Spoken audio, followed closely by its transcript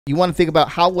You want to think about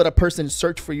how would a person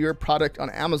search for your product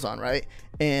on Amazon, right?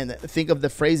 And think of the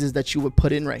phrases that you would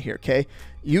put in right here, okay?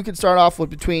 You can start off with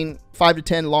between 5 to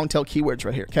 10 long tail keywords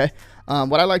right here, okay?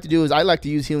 What I like to do is I like to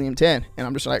use helium-10, and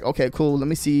I'm just like, okay, cool, let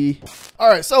me see. All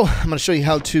right, so I'm gonna show you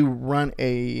how to run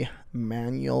a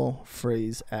manual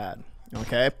phrase ad,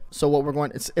 okay? So what we're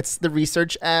going, it's the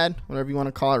research ad, whatever you want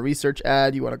to call it, research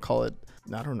ad, you want to call it,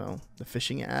 I don't know, the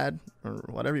phishing ad, or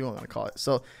whatever you want to call it.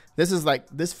 So this is like,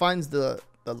 this finds the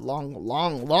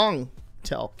long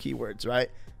tail keywords, right?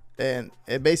 And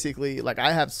it basically, like,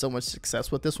 I have so much success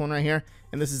with this one right here,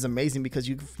 and this is amazing because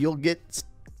you'll get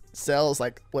sales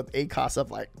like with a cost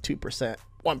of like 2%,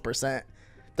 1%,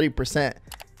 3%.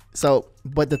 So,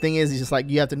 but the thing is just like,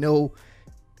 you have to know,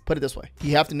 put it this way,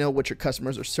 you have to know what your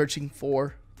customers are searching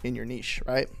for in your niche,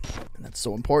 right? And that's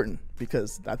so important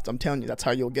because that's, I'm telling you, that's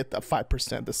how you'll get the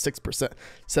 5%, the 6%,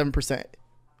 7%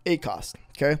 a cost,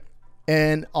 okay?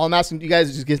 And all I'm asking you guys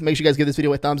is just make sure you guys give this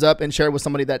video a thumbs up and share it with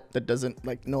somebody that doesn't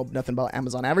like know nothing about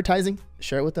Amazon advertising.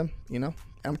 Share it with them, you know.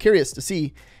 I'm curious to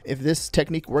see if this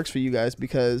technique works for you guys,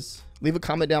 because leave a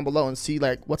comment down below and see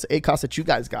like what's the ACOS that you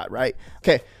guys got, right?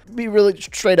 Okay, be really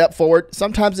straight up forward.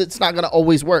 Sometimes it's not gonna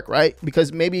always work, right?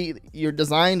 Because maybe your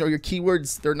design or your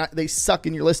keywords, they suck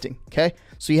in your listing, okay?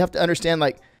 So you have to understand,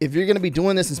 like, if you're gonna be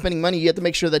doing this and spending money, you have to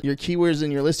make sure that your keywords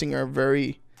in your listing are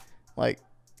very like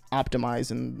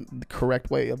optimize in the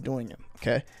correct way of doing it,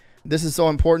 okay? This is so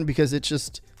important because it's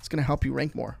going to help you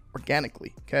rank more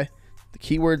organically, okay? The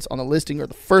keywords on the listing are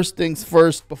the first things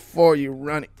first before you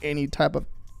run any type of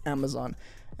Amazon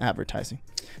advertising.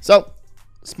 So,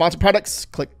 sponsored products,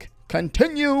 click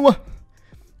continue. All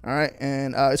right,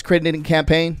 and it's created a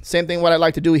campaign. Same thing, what I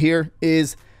like to do here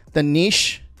is the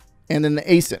niche and then the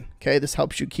ASIN, okay? This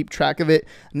helps you keep track of it.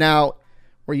 Now,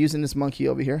 we're using this monkey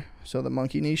over here, so the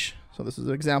monkey niche. So this is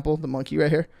an example, the monkey right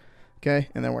here, okay?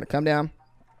 And then we're gonna come down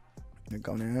and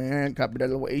go down and copy that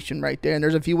little ASIN right there. And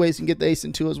there's a few ways you can get the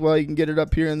ASIN too as well. You can get it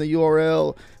up here in the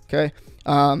URL, okay?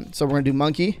 So we're gonna do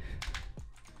monkey,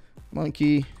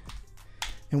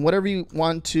 and whatever you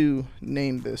want to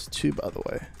name this to, by the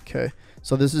way, okay?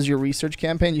 So this is your research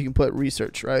campaign. You can put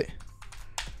research, right?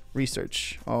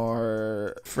 Research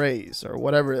or phrase or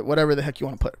whatever the heck you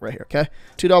want to put right here, okay?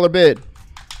 $2 bid,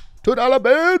 $2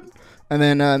 bid. And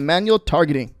then manual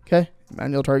targeting, okay?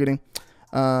 Manual targeting.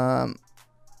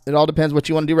 It all depends what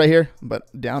you want to do right here, but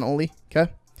down only,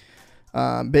 okay?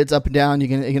 Bids up and down,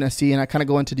 you're gonna see, and I kind of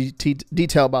go into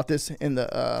detail about this in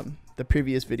the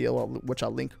previous video, which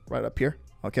I'll link right up here,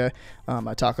 okay?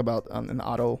 I talk about in the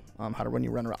auto, how to run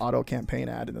an auto campaign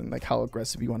ad, and then like how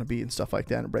aggressive you want to be and stuff like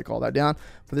that, and break all that down.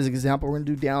 For this example, we're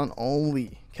gonna do down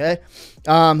only, okay?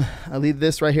 I leave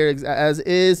this right here as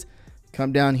is.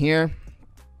 Come down here.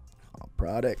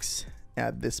 Products,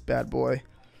 add this bad boy.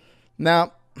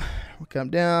 Now we'll come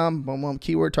down, boom, boom,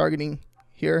 keyword targeting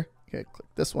here, okay, click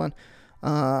this one,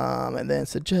 and then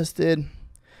suggested.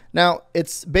 Now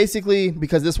it's basically,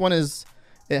 because this one it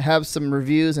has some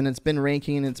reviews and it's been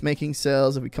ranking and it's making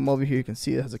sales. If we come over here, you can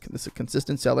see it has this is a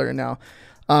consistent seller. And now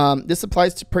this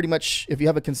applies to pretty much if you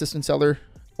have a consistent seller,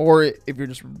 or if you're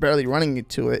just barely running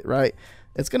into it, right?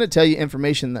 It's going to tell you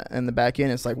information that in the back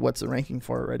end. It's like, what's the ranking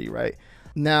for already, right?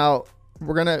 Now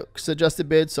we're gonna suggest a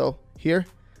bid. So here,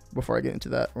 before I get into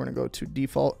that, we're gonna go to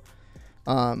default.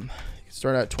 You can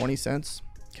start at 20 cents.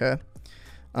 Okay.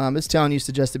 It's telling you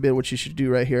suggest a bid, which you should do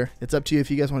right here. It's up to you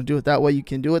if you guys want to do it that way. You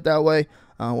can do it that way.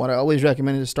 What I always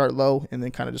recommend is start low and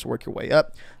then kind of just work your way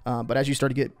up. But as you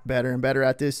start to get better and better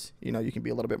at this, you know, you can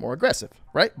be a little bit more aggressive,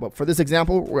 right? But for this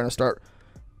example, we're gonna start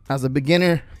as a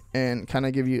beginner and kind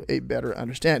of give you a better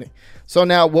understanding. So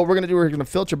now what we're gonna do, we're gonna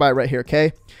filter by right here,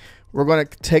 okay? We're going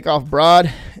to take off broad,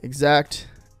 exact,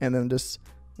 and then just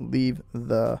leave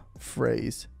the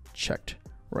phrase checked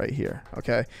right here,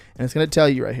 okay? And it's going to tell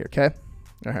you right here, okay?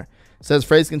 All right. It says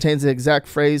phrase contains the exact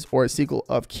phrase or a sequel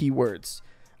of keywords.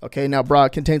 Okay, now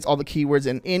broad contains all the keywords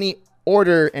in any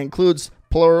order, includes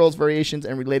plurals, variations,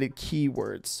 and related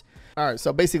keywords. All right,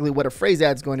 so basically what a phrase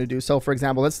ad is going to do. So for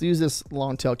example, let's use this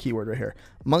long tail keyword right here,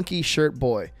 monkey shirt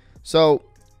boy. So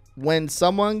when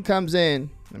someone comes in,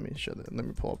 let me show that. Let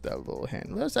me pull up that little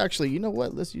hand. Let's actually, you know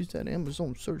what? Let's use that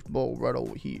Amazon search bar right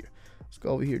over here. Let's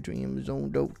go over here to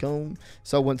Amazon.com.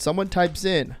 So when someone types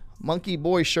in monkey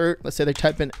boy shirt, let's say they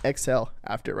type in XL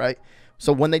after, right?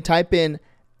 So when they type in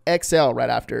XL right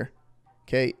after,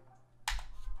 okay,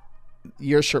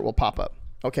 your shirt will pop up.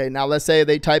 Okay, now let's say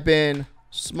they type in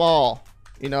small,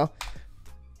 you know,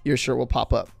 your shirt will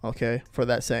pop up, okay, for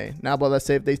that saying. Now, but let's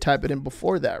say if they type it in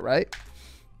before that, right?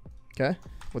 Okay,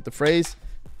 with the phrase,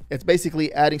 it's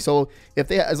basically adding. So if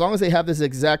they, as long as they have this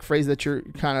exact phrase that you're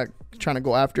kind of trying to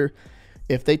go after,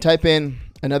 if they type in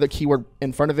another keyword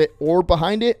in front of it or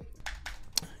behind it,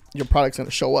 your product's going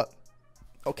to show up.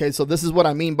 Okay, so this is what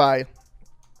I mean by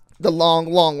the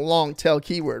long tail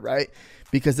keyword, right?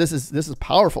 Because this is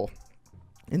powerful,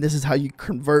 and this is how you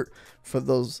convert for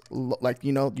those, like,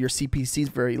 you know, your CPC is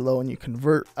very low and you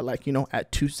convert like, you know,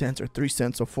 at 2 cents or 3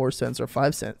 cents or 4 cents or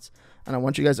 5 cents. And I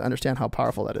want you guys to understand how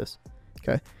powerful that is.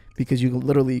 Okay, because you can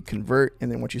literally convert,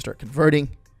 and then once you start converting,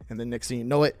 and then next thing you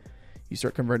know it, you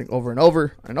start converting over and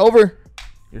over and over.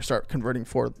 You start converting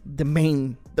for the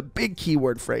big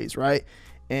keyword phrase, right?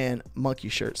 And monkey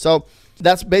shirt. So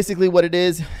that's basically what it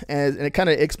is, and it kind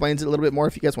of explains it a little bit more.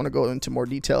 If you guys want to go into more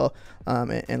detail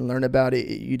and learn about it,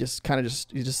 you just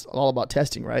all about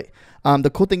testing, right? The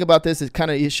cool thing about this is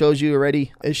it shows you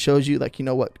already. It shows you, like, you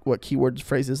know, what keywords,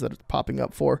 phrases that it's popping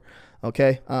up for.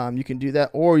 Okay, you can do that,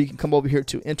 or you can come over here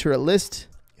to enter a list,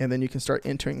 and then you can start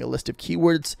entering a list of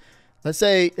keywords. Let's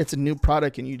say it's a new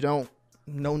product and you don't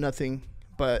know nothing,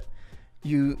 but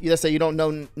let's say you don't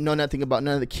know nothing about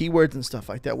none of the keywords and stuff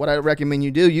like that. What I recommend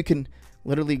you do, you can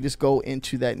literally just go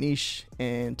into that niche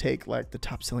and take like the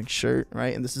top selling shirt,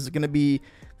 right? And this is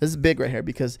big right here,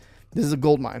 because this is a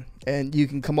gold mine, and you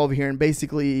can come over here and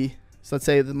basically, so let's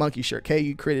say the monkey shirt. Okay,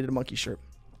 you created a monkey shirt.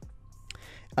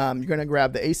 You're gonna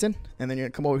grab the ASIN, and then you're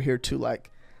gonna come over here to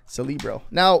like Celebro.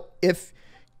 Now, if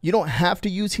you don't have to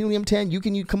use helium 10, you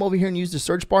can come over here and use the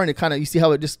search bar, and it you see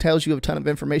how it just tells you a ton of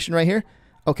information right here.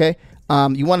 Okay,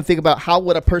 you want to think about how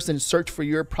would a person search for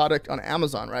your product on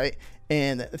Amazon, right?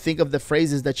 And think of the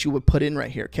phrases that you would put in right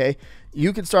here. Okay,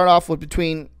 you can start off with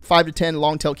between 5 to 10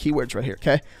 long tail keywords right here.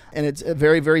 Okay, and it's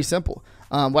very, very simple.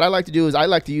 What I like to do is I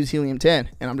like to use helium 10,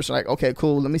 and I'm just like, okay,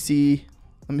 cool. Let me see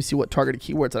what targeted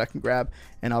keywords that I can grab,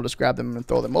 and I'll just grab them and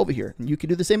throw them over here. And you can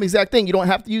do the same exact thing. You don't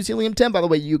have to use helium 10, by the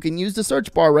way. You can use the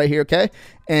search bar right here. Okay,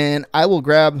 and I will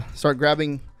start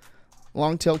grabbing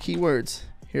long tail keywords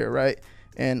here, right?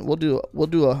 And we'll do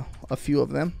a few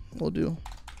of them. We'll do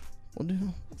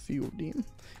a few of them,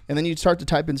 and then you start to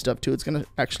type in stuff too. It's gonna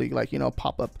actually, like, you know,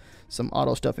 pop up some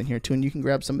auto stuff in here too, and you can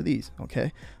grab some of these.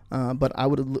 Okay, but I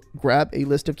would grab a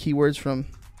list of keywords from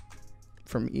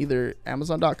either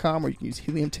Amazon.com, or you can use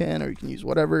helium 10, or you can use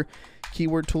whatever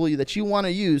keyword tool that you want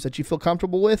to use that you feel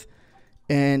comfortable with,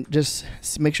 and just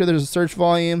make sure there's a search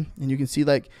volume, and you can see,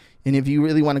 like, and if you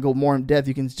really want to go more in depth,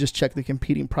 you can just check the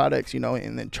competing products, you know,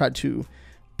 and then try to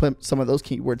put some of those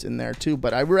keywords in there too.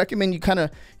 But I recommend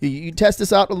you test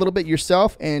this out a little bit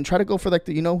yourself, and try to go for like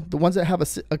the ones that have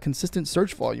a consistent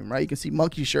search volume, right? You can see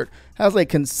monkey shirt has like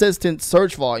consistent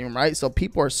search volume, right? So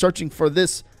people are searching for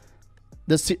this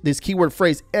keyword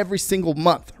phrase every single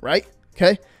month, right?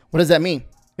 Okay, what does that mean?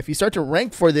 If you start to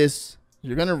rank for this,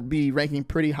 you're gonna be ranking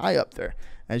pretty high up there.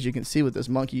 As you can see with this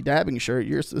monkey dabbing shirt,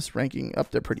 you're just ranking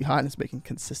up there pretty high, and it's making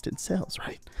consistent sales,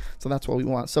 right? So that's what we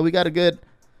want. So we got a good,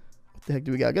 what the heck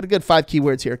do we got? Got a good 5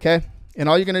 keywords here, okay? And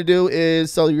all you're gonna do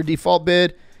is, so your default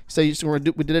bid, so you just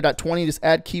we did it at 20, just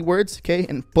add keywords, okay?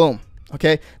 And boom,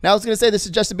 okay? Now I was gonna say the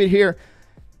suggested bid here,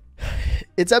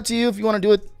 it's up to you if you want to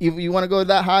do it, if you want to go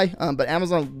that high, but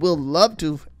Amazon will love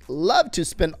to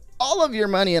spend all of your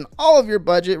money and all of your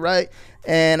budget, right?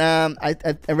 And I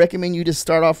recommend you just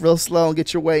start off real slow and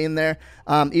get your way in there.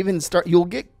 You'll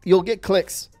get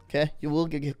clicks, okay? You will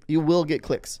get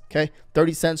clicks, okay?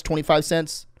 30 cents, 25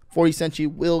 cents, 40 cents, you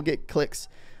will get clicks.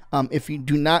 If you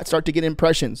do not start to get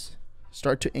impressions,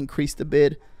 start to increase the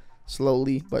bid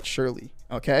slowly but surely.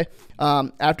 Okay.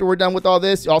 After we're done with all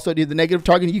this, you also do the negative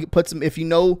targeting. You can put some, if you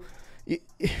know,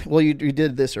 well, you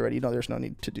did this already. You know, there's no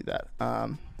need to do that.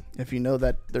 If you know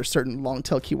that there's certain long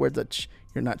tail keywords that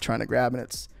you're not trying to grab, and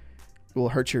it will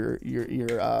hurt your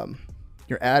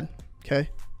ad. Okay.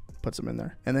 Put some in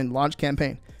there, and then launch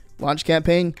campaign.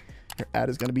 Your ad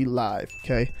is going to be live.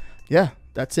 Okay. Yeah,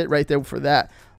 that's it right there for that.